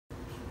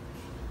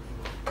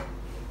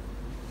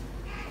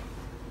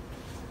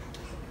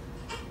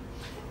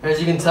As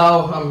you can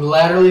tell, I'm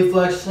laterally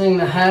flexing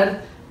the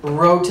head,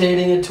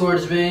 rotating it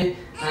towards me,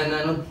 and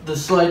then the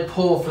slight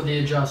pull for the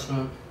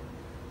adjustment.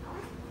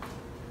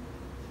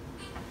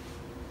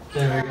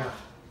 There we go.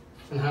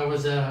 And how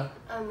was that?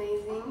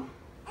 Amazing.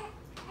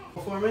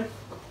 For me?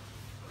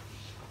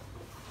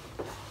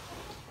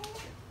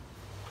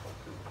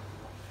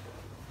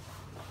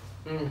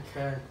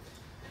 Okay.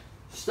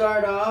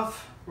 Start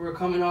off, we're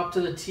coming up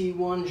to the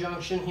T1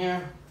 junction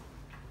here.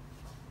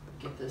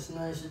 Get this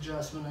nice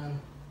adjustment in.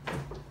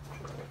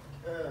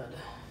 Good.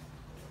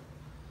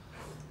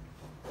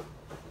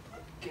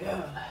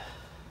 Good.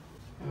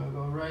 And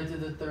we'll go right through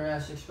the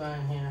thoracic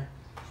spine here.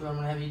 So what I'm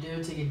going to have you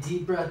do, take a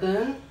deep breath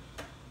in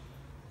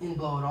and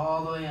blow it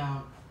all the way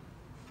out.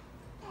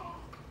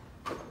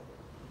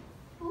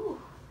 Ooh.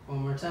 One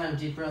more time,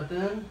 deep breath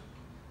in,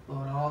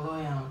 blow it all the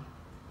way out.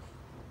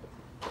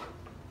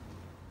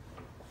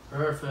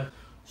 Perfect.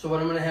 So what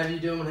I'm going to have you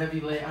do, I'm going to have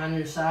you lay on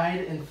your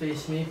side and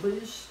face me,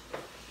 please.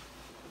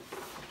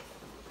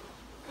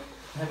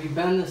 Have you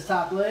bend this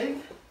top leg?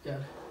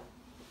 Good.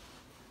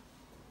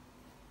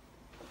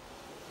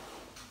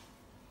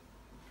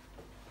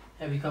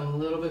 Have you come a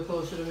little bit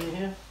closer to me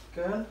here?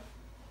 Good.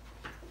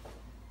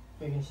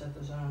 You can set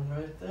those arms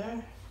right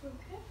there.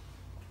 Okay.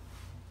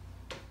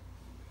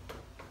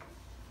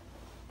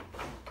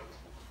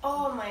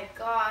 Oh my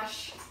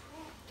gosh.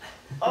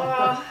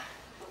 Oh.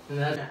 And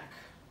that neck.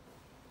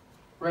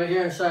 Right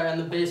here, sorry, on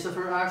the base of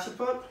her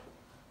occiput.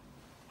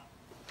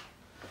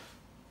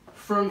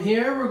 From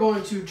here, we're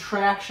going to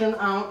traction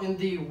out in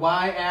the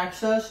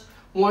y-axis.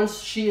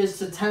 Once she is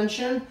to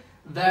tension,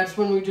 that's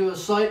when we do a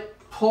slight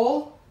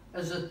pull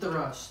as a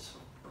thrust.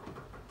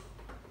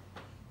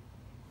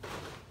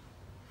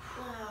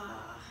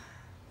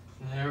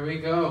 There we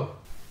go.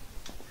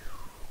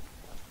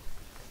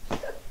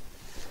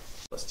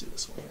 Let's do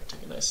this one here.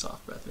 Take a nice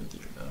soft breath in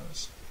through your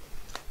nose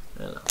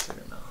and out through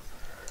your mouth.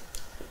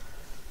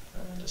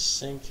 And just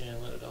sink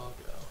in, let it all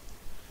go.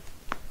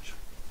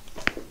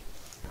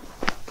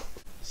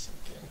 Sink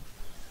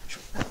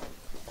in.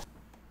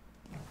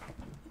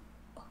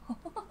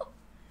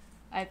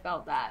 I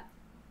felt that.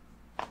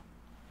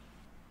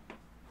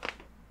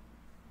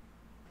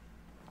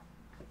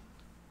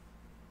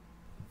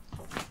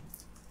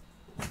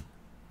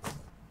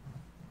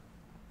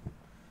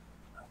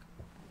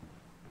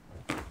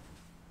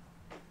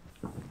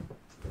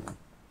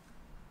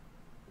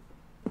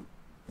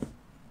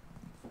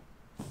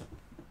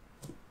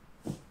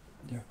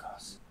 There it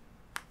goes.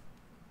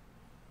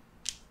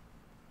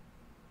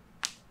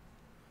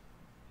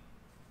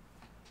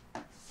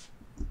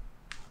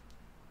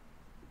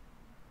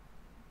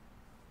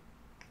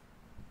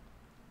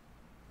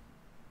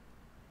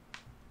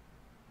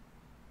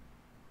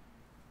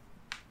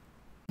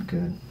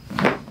 Good.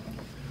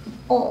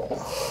 Oh,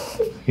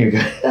 You're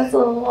good. that's a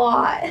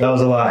lot. That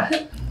was a lot.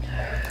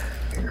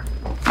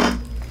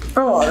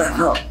 Oh, that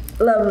felt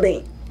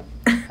lovely.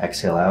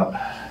 Exhale out.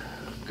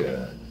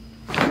 Good.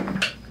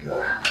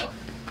 Good.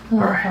 All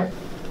right.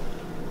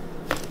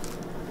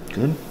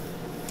 Good.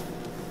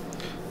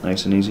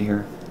 Nice and easy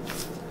here.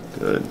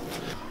 Good.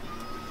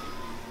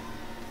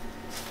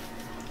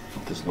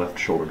 Let this left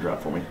shoulder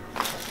drop for me.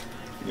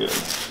 Good.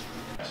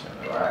 Nice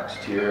and relaxed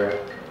here.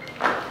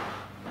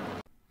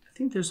 I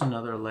think there's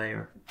another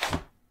layer.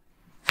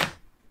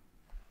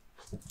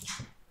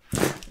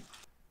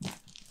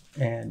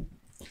 And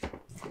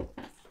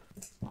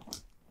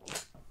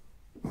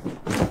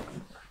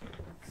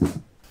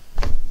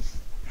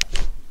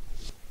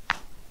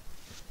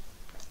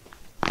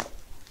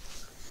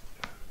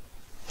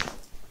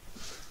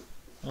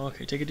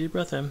okay, take a deep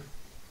breath in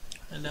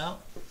and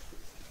out.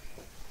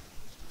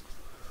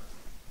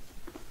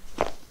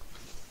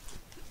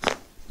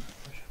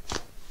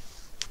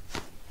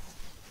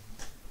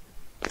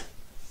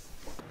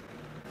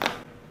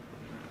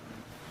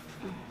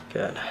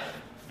 Good.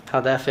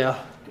 How'd that feel?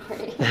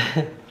 Great.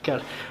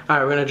 Good. All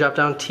right, we're gonna drop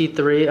down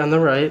T3 on the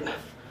right.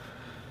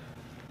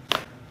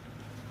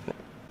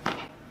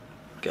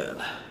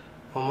 Good.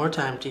 One more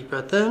time, deep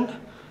breath in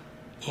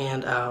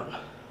and out.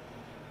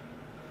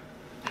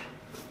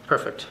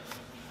 Perfect.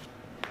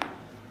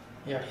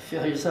 You already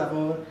feel yourself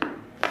moving?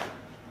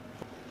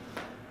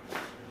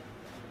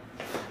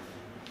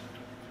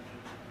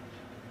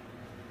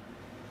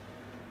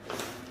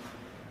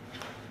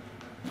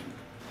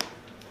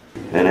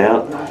 And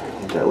out.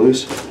 Let that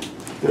loose.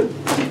 Good.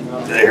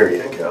 There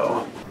you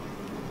go.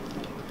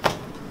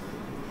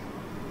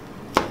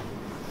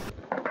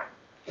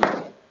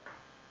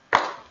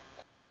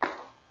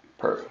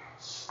 Perfect.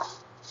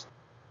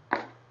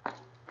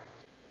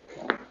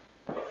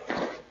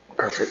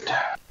 Perfect.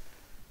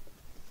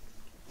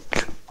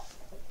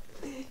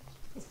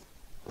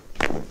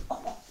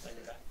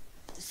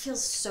 It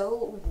feels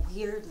so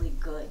weirdly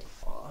good.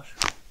 Wash.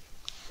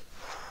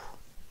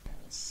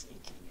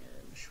 Sinking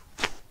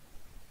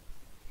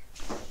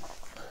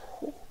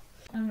in.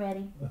 I'm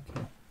ready.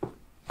 Okay.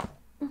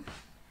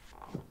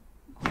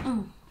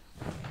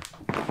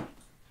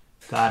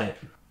 Got it.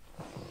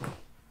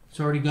 It's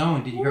already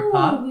going. Did you hear it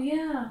pop? Oh,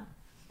 yeah.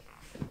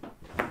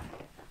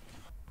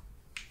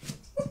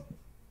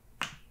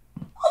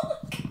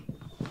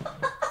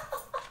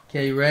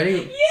 Okay, you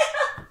ready?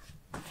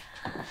 Yeah.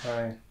 All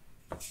right.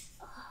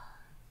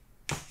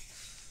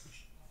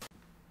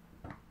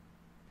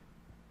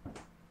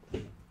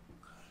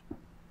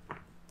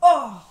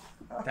 Oh.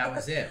 That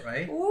was it,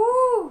 right?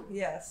 Woo.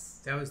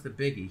 Yes. That was the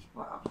biggie.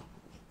 Wow.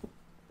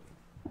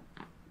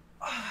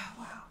 Oh,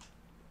 wow.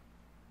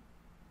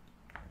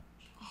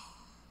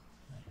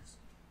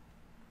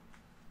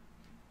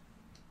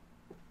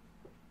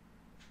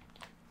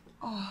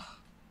 Oh.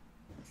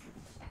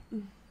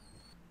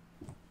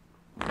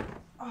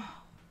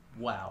 Oh.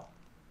 Wow.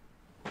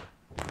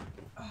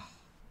 Oh.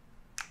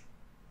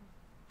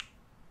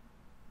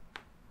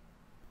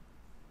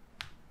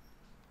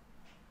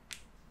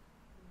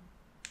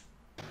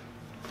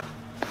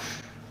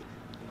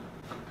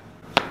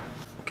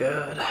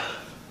 Good.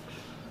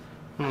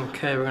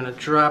 Okay, we're gonna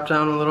drop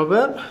down a little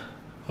bit.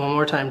 One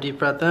more time, deep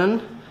breath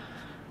in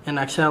and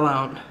exhale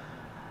out.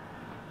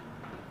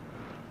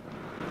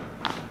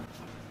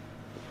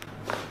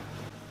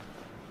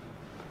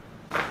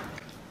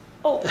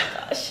 Oh my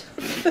gosh.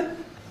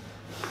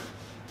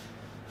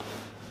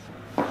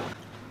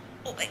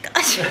 Oh my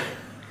gosh.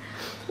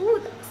 Ooh,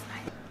 that was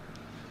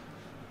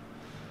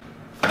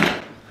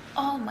nice.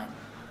 Oh my.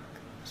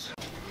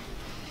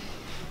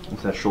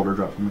 What's that shoulder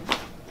drop from me?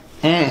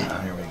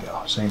 Here we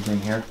go. Same thing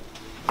here.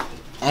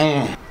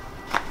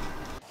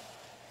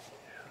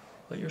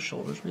 Let your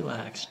shoulders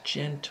relax.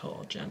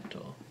 Gentle,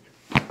 gentle.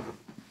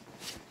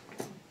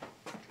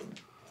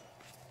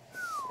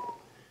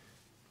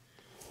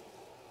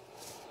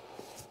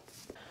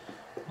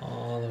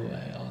 All the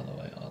way, all the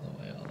way, all the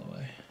way, all the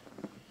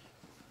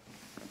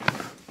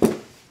way.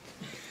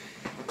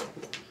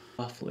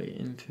 Softly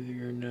in through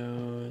your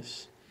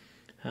nose,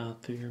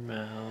 out through your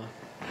mouth.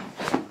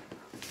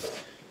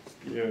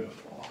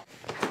 Beautiful.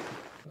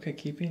 Okay,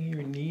 keeping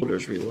your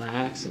shoulders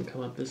relaxed and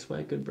come up this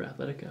way. Good breath.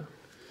 Let it go.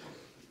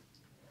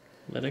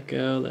 Let it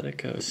go. Let it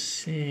go.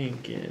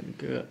 Sink in.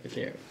 Good.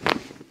 There.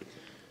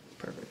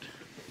 Perfect.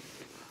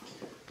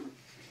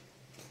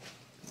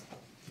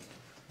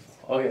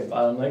 Okay,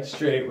 bottom leg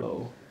straight.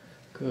 Oh,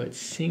 good.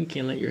 Sink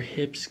in. Let your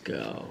hips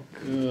go.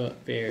 Good.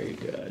 Very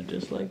good.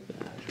 Just like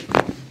that.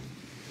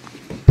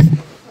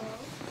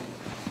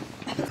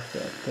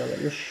 Good. Good.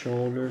 Let your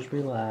shoulders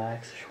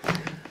relax.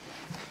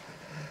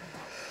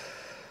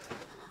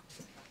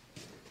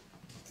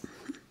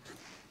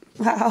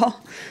 Wow.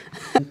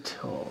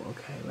 Gentle.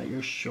 Okay, let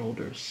your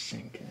shoulders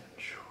sink in.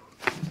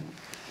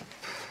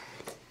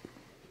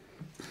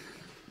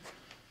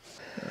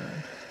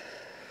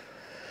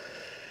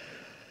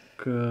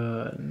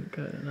 Good.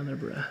 Good. Another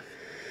breath.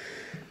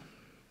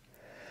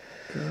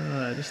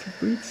 Good. Just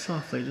breathe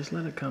softly. Just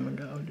let it come and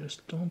go.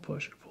 Just don't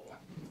push or pull.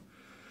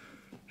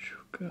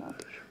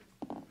 Good.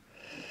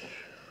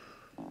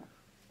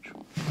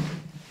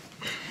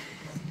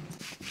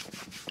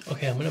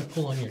 Okay, I'm gonna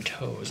pull on your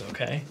toes,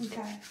 okay?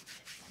 Okay.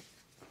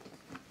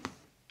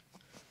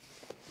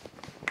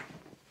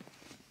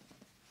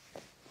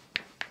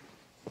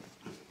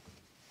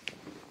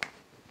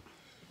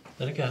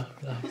 Let it go.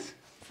 Relax.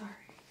 Sorry.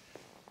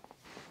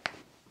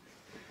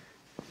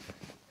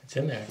 It's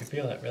in there. I can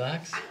feel it.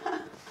 Relax.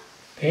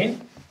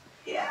 Pain?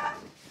 Yeah.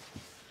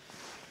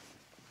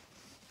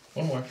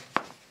 One more.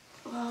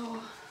 Whoa.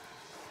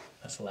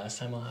 That's the last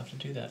time I'll have to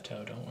do that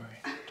toe. Don't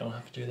worry. Don't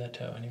have to do that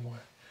toe anymore.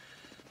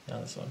 Now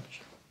this one.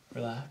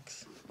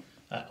 Relax.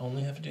 I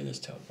only have to do this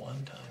toe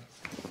one time.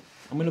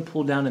 I'm going to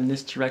pull down in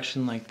this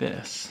direction like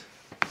this.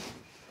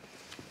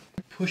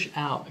 Push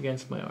out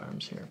against my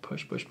arms here.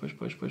 Push, push, push,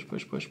 push, push,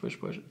 push, push, push,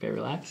 push. Okay,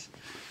 relax.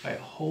 All right,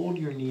 hold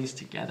your knees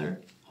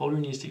together. Hold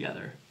your knees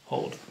together.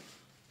 Hold.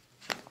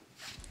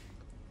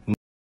 Good,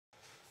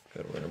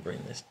 we're going to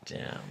bring this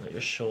down. Let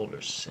your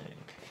shoulders sink.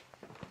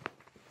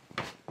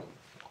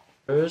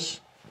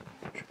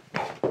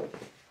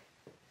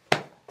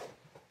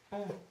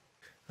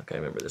 Okay,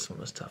 remember this one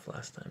was tough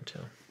last time too.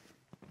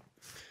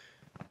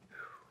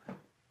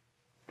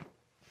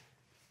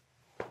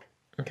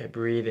 Okay,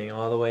 breathing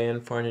all the way in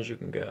far as you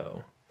can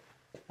go.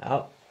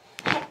 Out.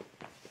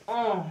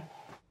 Okay,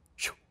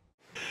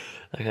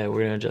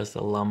 we're gonna adjust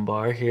the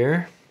lumbar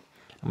here.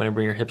 I'm gonna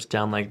bring your hips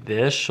down like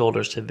this,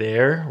 shoulders to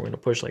there. We're gonna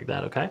push like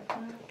that, okay?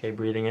 Okay,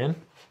 breathing in.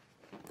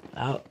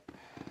 Out.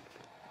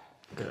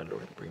 Good, we're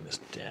gonna bring this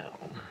down.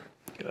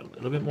 Good, a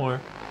little bit more.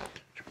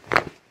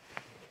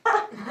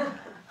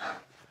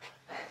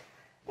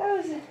 That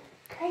was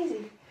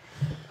crazy.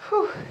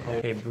 Whew.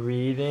 Okay,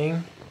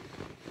 breathing.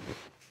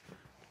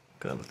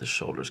 Good, let the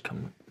shoulders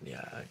come.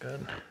 Yeah,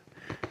 good.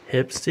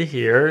 Hips to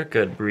here.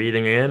 Good,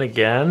 breathing in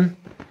again.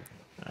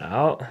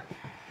 Out.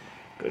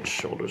 Good,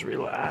 shoulders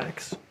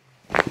relax.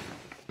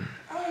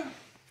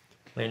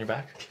 Lay on your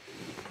back.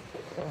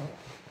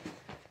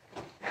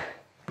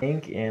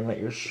 Sink in, let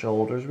your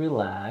shoulders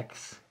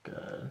relax.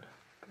 Good,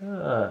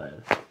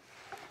 good.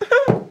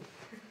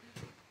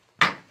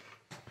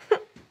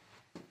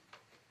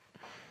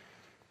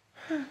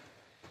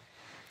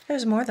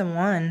 There's more than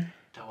one.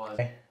 That was.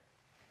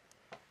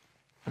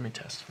 Let me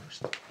test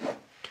first.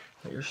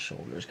 Let your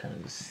shoulders kind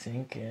of just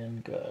sink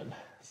in. Good.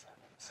 7,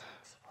 6,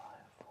 5,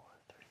 4,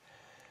 3.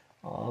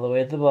 All the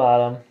way at the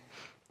bottom.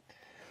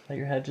 Let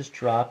your head just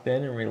drop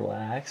in and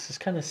relax. Just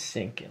kind of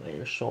sink in. Let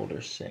your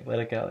shoulders sink. Let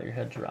it go. Let your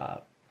head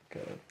drop.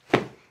 Good.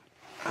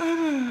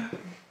 I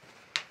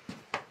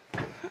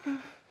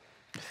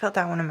felt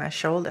that one in my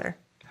shoulder.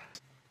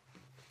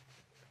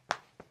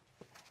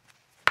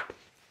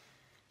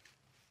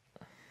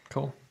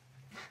 Cool.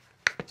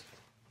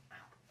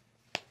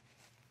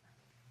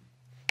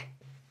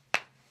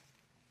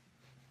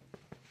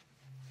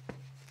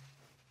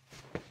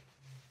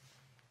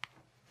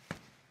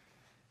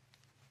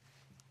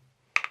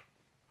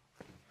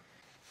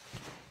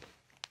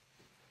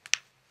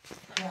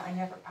 Yeah, I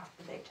never popped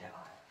the big toe.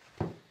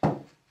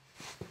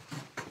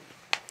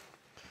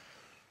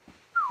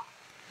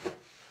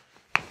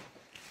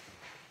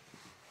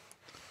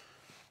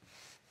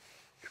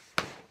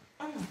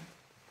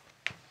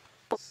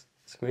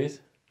 Squeeze.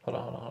 Hold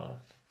on, hold on, hold on.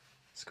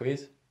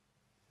 Squeeze.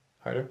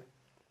 Harder.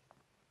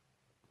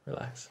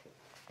 Relax.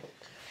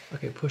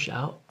 Okay, push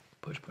out.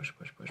 Push, push,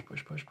 push, push,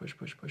 push, push, push,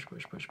 push, push,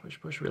 push, push,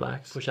 push, push,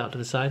 relax. Push out to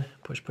the side.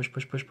 Push, push,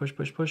 push, push, push,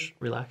 push, push.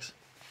 Relax.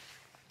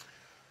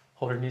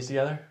 Hold your knees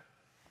together.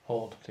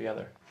 Hold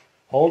together.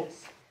 Hold.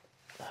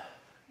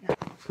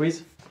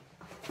 Squeeze.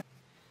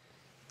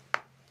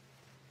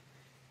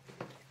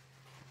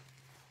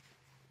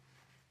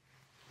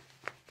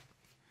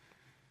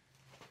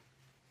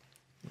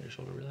 Let your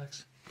shoulder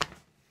relax.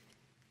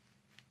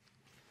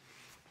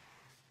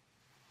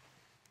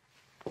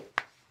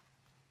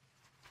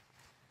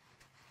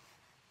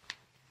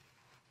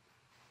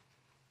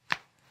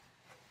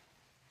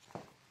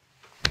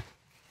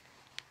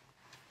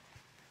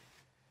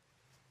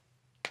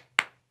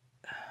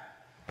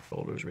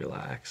 Shoulders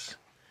relax.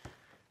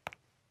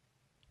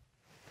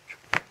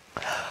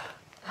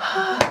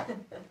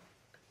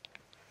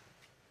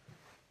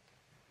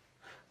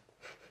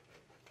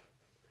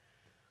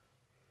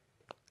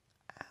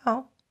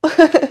 Ow.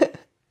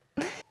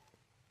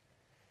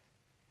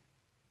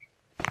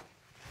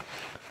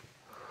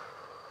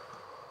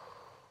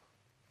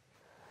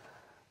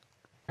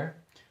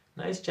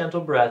 Nice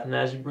gentle breath, and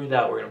as you breathe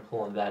out, we're going to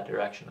pull in that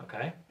direction,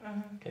 okay?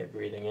 Okay,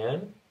 breathing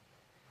in.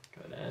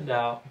 Good, and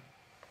out.